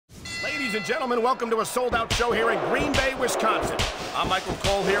Ladies and gentlemen, welcome to a sold-out show here in Green Bay, Wisconsin. I'm Michael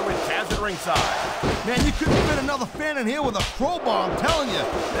Cole here with Taz at ringside. Man, you couldn't fit another fan in here with a crowbar, I'm telling you.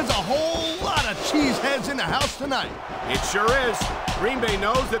 There's a whole lot of cheeseheads in the house tonight. It sure is. Green Bay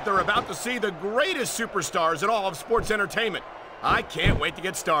knows that they're about to see the greatest superstars in all of sports entertainment. I can't wait to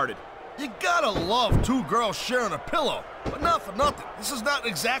get started. You gotta love two girls sharing a pillow. But not for nothing, this is not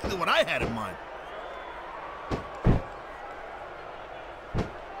exactly what I had in mind.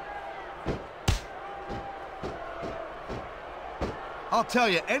 I'll tell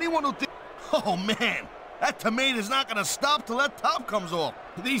you, anyone who thinks... Oh, man, that tomato's not gonna stop till that top comes off.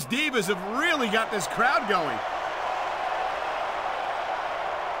 These divas have really got this crowd going.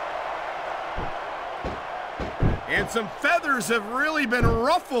 And some feathers have really been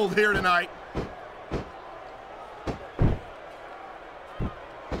ruffled here tonight.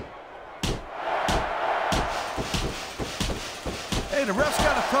 Hey, the ref's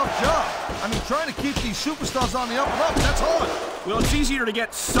got a tough job. I mean, trying to keep these superstars on the up and up, that's hard. Well, it's easier to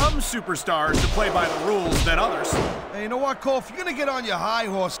get some superstars to play by the rules than others. Hey, you know what, Cole? If you're gonna get on your high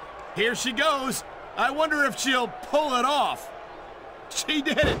horse... Here she goes. I wonder if she'll pull it off. She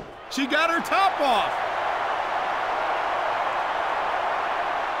did it. She got her top off.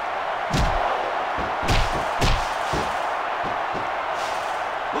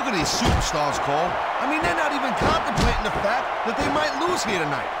 Look at these superstars, Cole. I mean, they're not even contemplating the fact that they might lose here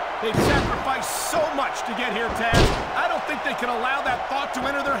tonight. They've sacrificed so much to get here, Taz. I don't think they can allow that thought to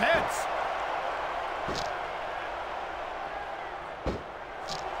enter their heads.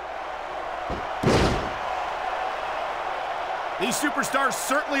 These superstars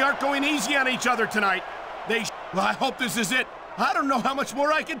certainly aren't going easy on each other tonight. Well, I hope this is it. I don't know how much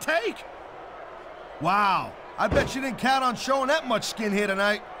more I can take. Wow. I bet you didn't count on showing that much skin here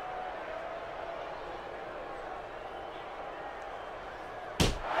tonight.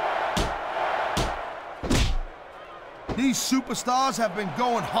 These superstars have been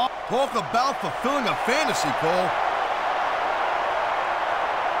going hard. Talk about fulfilling a fantasy, Cole.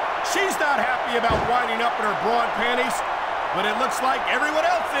 She's not happy about winding up in her bra and panties, but it looks like everyone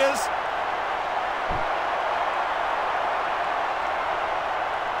else is.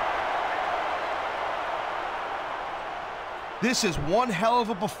 This is one hell of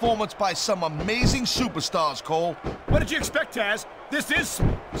a performance by some amazing superstars, Cole. What did you expect, Taz? This is...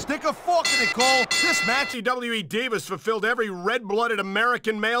 Stick a fork in it, Cole. This match... WWE Divas fulfilled every red-blooded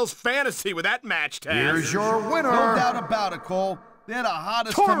American male's fantasy with that match, Taz. Here's your winner. No doubt about it, Cole. They're the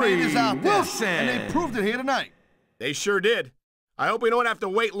hottest Torrie tomatoes out there. Wilson. And they proved it here tonight. They sure did. I hope we don't have to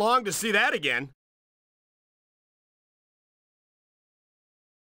wait long to see that again.